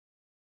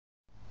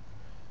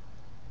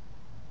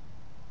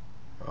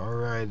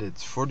outside.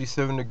 It's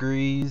 47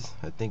 degrees.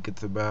 I think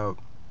it's about,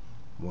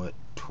 what,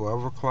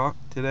 12 o'clock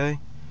today?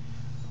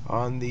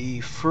 On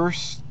the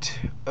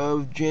 1st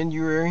of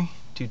January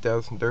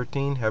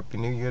 2013. Happy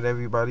New Year to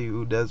everybody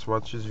who does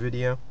watch this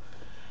video.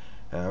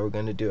 We're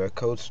going to do a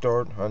cold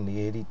start on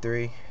the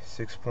 83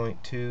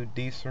 6.2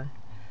 diesel.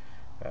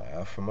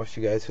 For most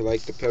of you guys who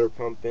like the pedal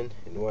pumping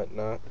and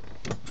whatnot,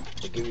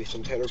 I'll give you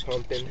some pedal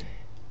pumping.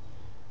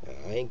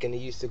 I ain't going to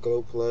use the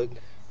glow plug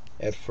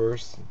at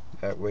first.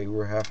 That way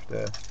we'll have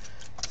to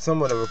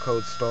somewhat of a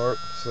cold start.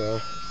 So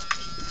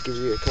let's give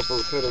you a couple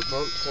of pedal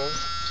pumps,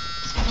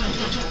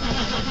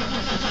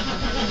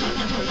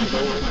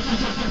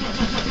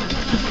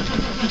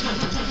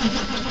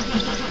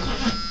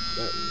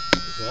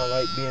 It's all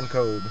like being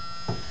cold.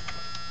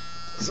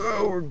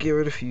 So we'll give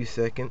it a few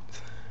seconds.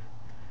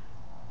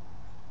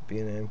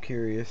 Being I'm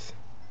curious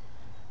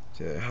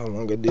to how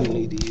long I do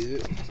need to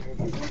use it.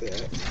 I'll give it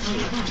that.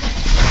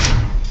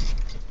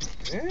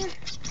 Yeah.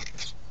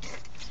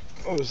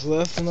 Oh, it's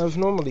less than I was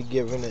normally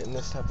giving it in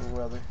this type of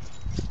weather.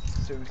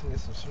 So we can get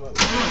some smoke.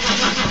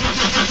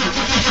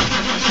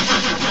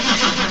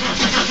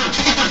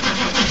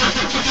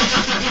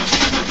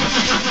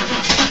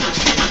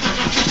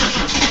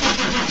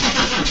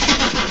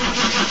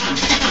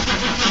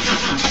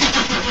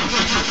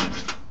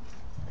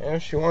 Yeah,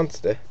 she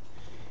wants to.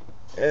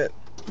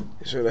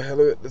 So the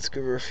hell of it, let's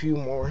give her a few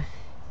more.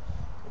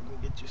 I'm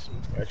gonna get you some.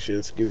 Actually,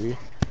 let's give you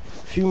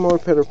a few more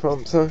pedal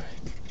pumps, huh?